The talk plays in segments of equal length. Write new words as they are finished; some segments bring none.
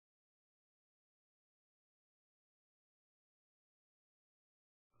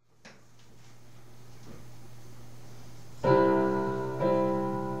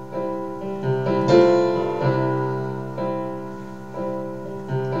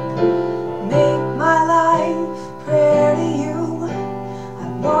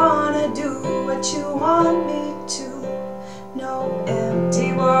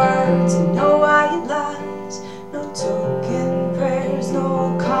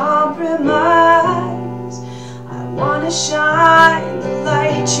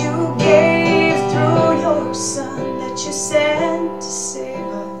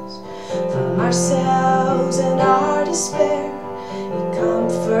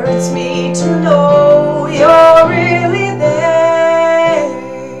gets me to know you're really there.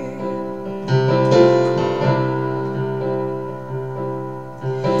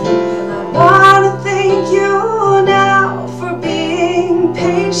 And I want to thank you now for being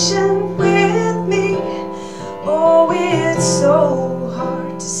patient with me. Oh, it's so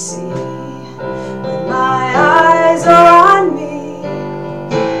hard to see when my eyes are on me.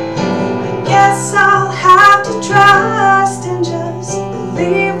 I guess I'll have to trust and just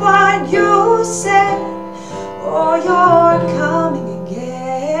believe what you said. Oh, you're coming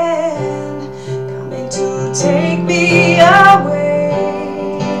again, coming to take me away.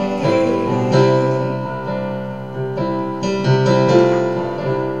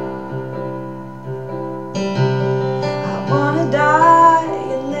 I wanna die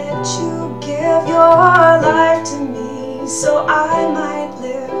and let you give your life to me, so I might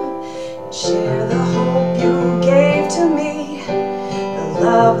live and share the hope you gave to me, the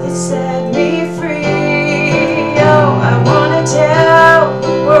love that set me free. Oh, I wanna tell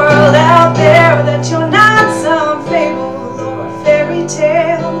the world out there that you're not some fable or fairy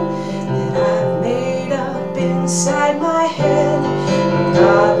tale that I've made up inside my head.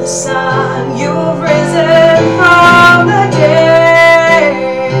 God the Son, you've risen from the dead.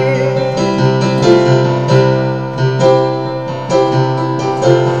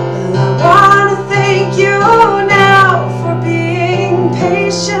 Well, I want to thank you now for being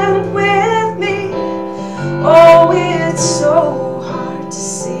patient with me. Oh, it's so hard to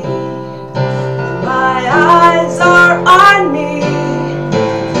see when my eyes are on me.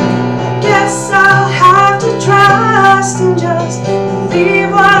 I guess I'll have to trust and just believe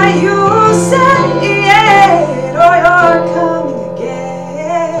what you said. Oh, you're coming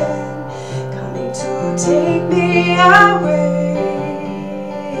again, coming to take me away.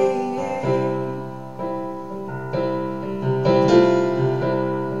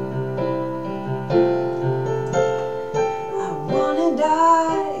 I wanna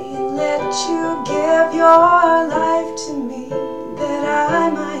die and let you give your life to me, that I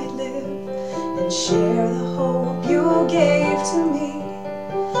might live and share the hope you gave to me.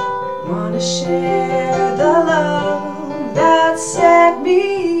 Wanna share